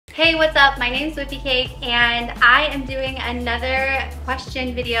Hey, what's up? My name's Whippy Cake and I am doing another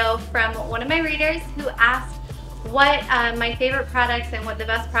question video from one of my readers who asked what my favorite products and what the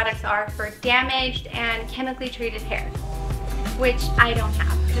best products are for damaged and chemically treated hair, which I don't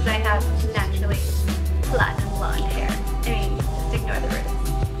have because I have naturally platinum blonde hair. I mean, just ignore the roots.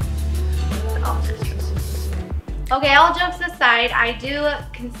 It's all just true. Okay, all jokes aside, I do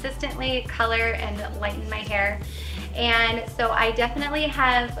consistently color and lighten my hair. And so I definitely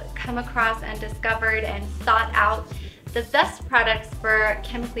have come across and discovered and sought out the best products for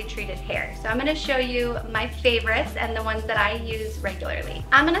chemically treated hair. So I'm going to show you my favorites and the ones that I use regularly.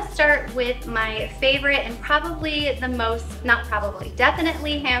 I'm going to start with my favorite and probably the most, not probably,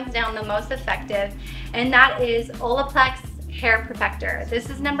 definitely hands down the most effective, and that is Olaplex Hair Perfector. This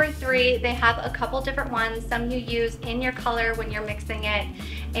is number 3. They have a couple different ones. Some you use in your color when you're mixing it,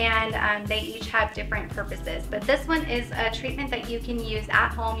 and they each have different purposes. But this one is a treatment that you can use at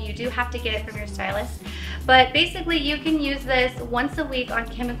home. You do have to get it from your stylist, but basically you can use this once a week on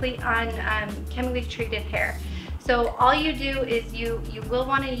chemically treated hair. So all you do is you will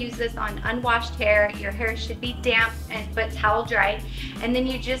want to use this on unwashed hair. Your hair should be damp but towel dry, and then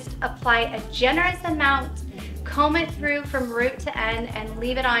you just apply a generous amount, comb it through from root to end, and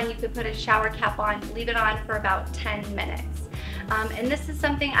leave it on. You could put a shower cap on, leave it on for about 10 minutes. And this is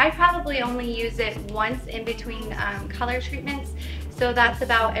something, I probably only use it once in between color treatments, so that's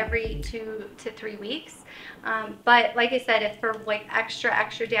about every 2 to 3 weeks. But like I said, if for like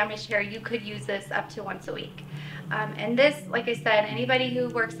extra damaged hair, you could use this up to once a week. And this, like I said, anybody who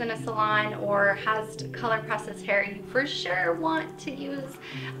works in a salon or has color processed hair, you for sure want to use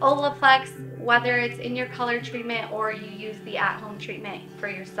Olaplex, whether it's in your color treatment or you use the at-home treatment for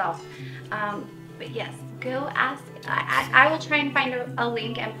yourself. But yes, go ask. I will try and find a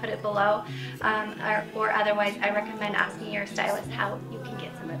link and put it below, or otherwise I recommend asking your stylist how you can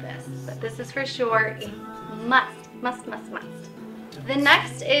get some of this. But this is for sure a must. The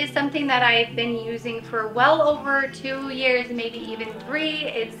next is something that I've been using for well over 2 years, maybe even 3.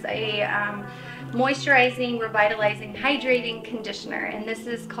 It's a moisturizing, revitalizing, hydrating conditioner, and this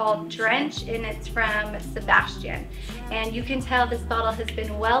is called Drench, and it's from Sebastian. And you can tell this bottle has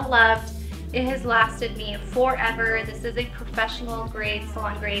been well loved. It has lasted me forever. This is a professional grade,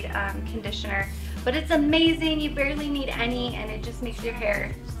 salon grade conditioner, but it's amazing. You barely need any, and it just makes your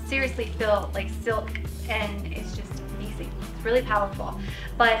hair seriously feel like silk, and it's just amazing. It's really powerful,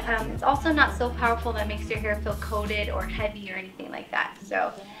 but it's also not so powerful that makes your hair feel coated or heavy or anything like that.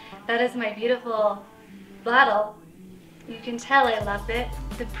 So that is my beautiful bottle. You can tell I love it.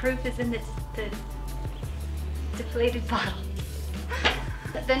 The proof is in the deflated bottle.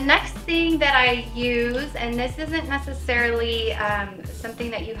 The next thing that I use, and this isn't necessarily something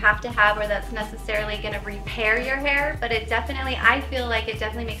that you have to have or that's necessarily going to repair your hair, but it definitely, I feel like it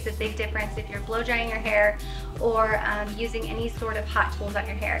definitely makes a big difference if you're blow drying your hair or using any sort of hot tools on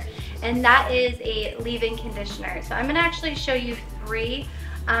your hair, and that is a leave-in conditioner. So I'm going to actually show you 3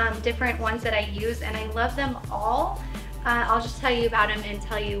 different ones that I use, and I love them all. I'll just tell you about them and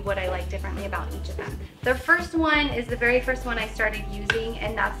tell you what I like differently about each of them. The first one is the very first one I started using,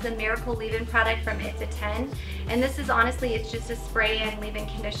 and that's the Miracle Leave-In product from It's a 10. And this is honestly, it's just a spray and leave-in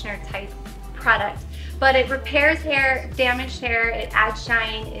conditioner type product. But it repairs hair, damaged hair, it adds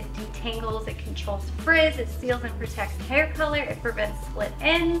shine, it detangles, it controls frizz, it seals and protects hair color, it prevents split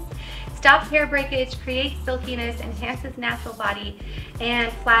ends, stops hair breakage, creates silkiness, enhances natural body,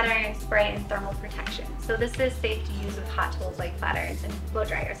 and flat iron spray and thermal protection. So this is safe to use with hot tools like flat irons and blow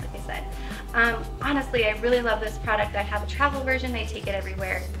dryers, like I said. Honestly, I really love this product. I have a travel version. I take it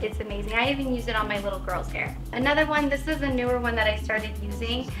everywhere. It's amazing. I even use it on my little girl's hair. Another one, this is a newer one that I started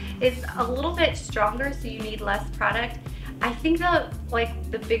using. It's a little bit stronger, so you need less product. I think the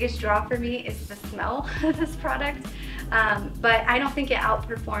biggest draw for me is the smell of this product. But I don't think it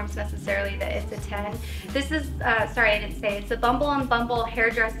outperforms necessarily the It's a 10. This is, sorry I didn't say, it's a Bumble and Bumble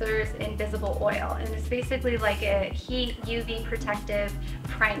Hairdresser's Invisible Oil, and it's basically like a heat UV protective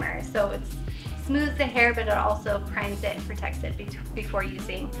primer. So it smooths the hair, but it also primes it and protects it before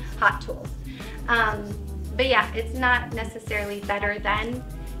using hot tools. But yeah, it's not necessarily better than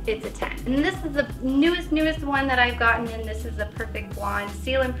It's a 10. And this is the newest one that I've gotten, and this is the Perfect Blonde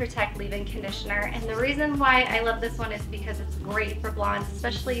Seal and Protect Leave-In Conditioner. And the reason why I love this one is because it's great for blondes,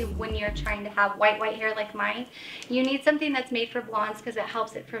 especially when you're trying to have white hair like mine. You need something that's made for blondes because it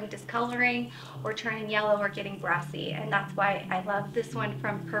helps it from discoloring or turning yellow or getting brassy. And that's why I love this one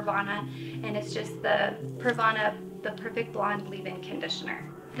from Pervana, and it's just the Pervana, the Perfect Blonde Leave-In Conditioner.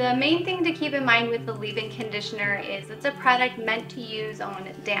 The main thing to keep in mind with the leave-in conditioner is it's a product meant to use on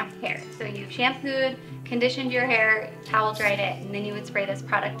damp hair. So you've shampooed, conditioned your hair, towel dried it, and then you would spray this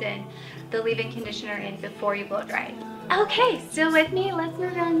product in, the leave-in conditioner in before you blow dry. Okay, still with me? Let's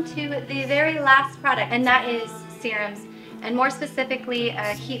move on to the very last product, and that is serums, and more specifically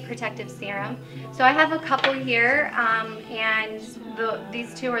a heat protective serum. So I have a couple here, and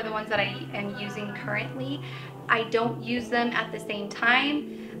these two are the ones that I am using currently. I don't use them at the same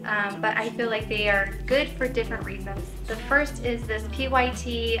time, but I feel like they are good for different reasons. The first is this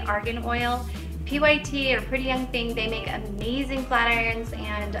PYT argan oil. PYT are Pretty Young Thing. They make amazing flat irons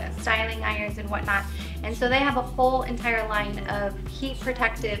and styling irons and whatnot. And so they have a whole entire line of heat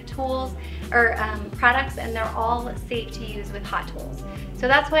protective tools or products, and they're all safe to use with hot tools. So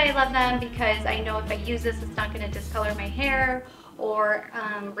that's why I love them, because I know if I use this, it's not going to discolor my hair or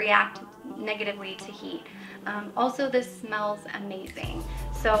react negatively to heat. Also, this smells amazing.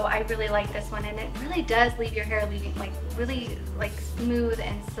 So I really like this one, and it really does leave your hair like really like smooth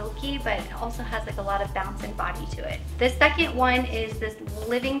and silky, but it also has like a lot of bounce and body to it. The second one is this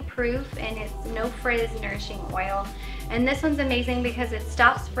Living Proof, and it's No Frizz Nourishing Oil. And this one's amazing because it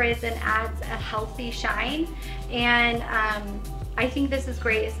stops frizz and adds a healthy shine. And I think this is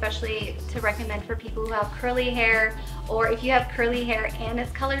great, especially to recommend for people who have curly hair, or if you have curly hair and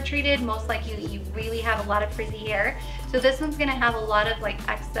it's color treated, most likely you really have a lot of frizzy hair. So this one's gonna have a lot of like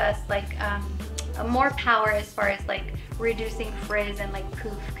excess, like more power as far as like reducing frizz and like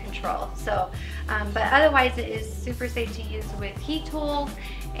poof control. So, but otherwise it is super safe to use with heat tools,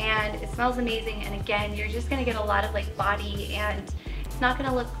 and it smells amazing. And again, you're just gonna get a lot of like body, and not going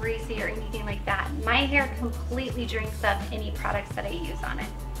to look greasy or anything like that. My hair completely drinks up any products that I use on it.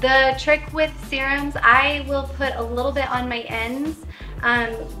 The trick with serums, I will put a little bit on my ends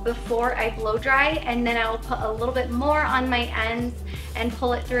before I blow dry, and then I will put a little bit more on my ends and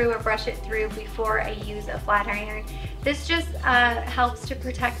pull it through or brush it through before I use a flat iron. This just helps to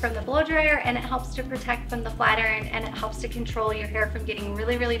protect from the blow dryer, and it helps to protect from the flat iron, and it helps to control your hair from getting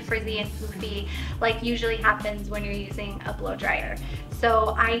really, really frizzy and poofy like usually happens when you're using a blow dryer.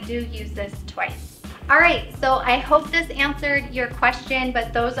 So I do use this twice. Alright, so I hope this answered your question,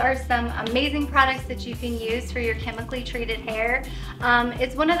 but those are some amazing products that you can use for your chemically treated hair.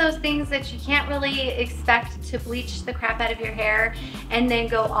 It's one of those things that you can't really expect to bleach the crap out of your hair and then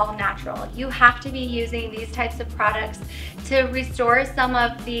go all natural. You have to be using these types of products to restore some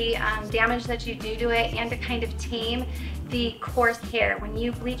of the damage that you do to it, and to kind of tame the coarse hair. When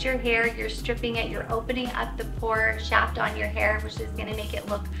you bleach your hair, you're stripping it, you're opening up the pore shaft on your hair, which is gonna make it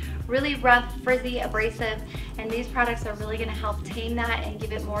look really rough, frizzy, abrasive, and these products are really gonna help tame that and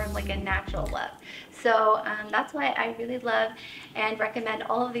give it more of like a natural look. So that's why I really love and recommend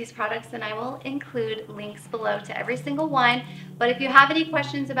all of these products, and I will include links below to every single one. But if you have any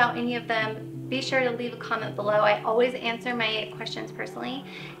questions about any of them, be sure to leave a comment below. I always answer my questions personally,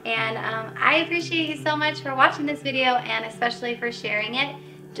 and I appreciate you so much for watching this video, and especially for sharing it.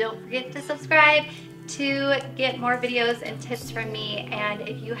 Don't forget to subscribe to get more videos and tips from me, and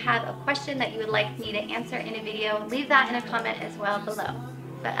if you have a question that you would like me to answer in a video, leave that in a comment as well below.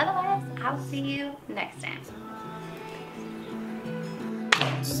 But otherwise, I'll see you next time.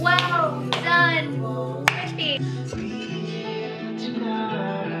 Well done, Crispy.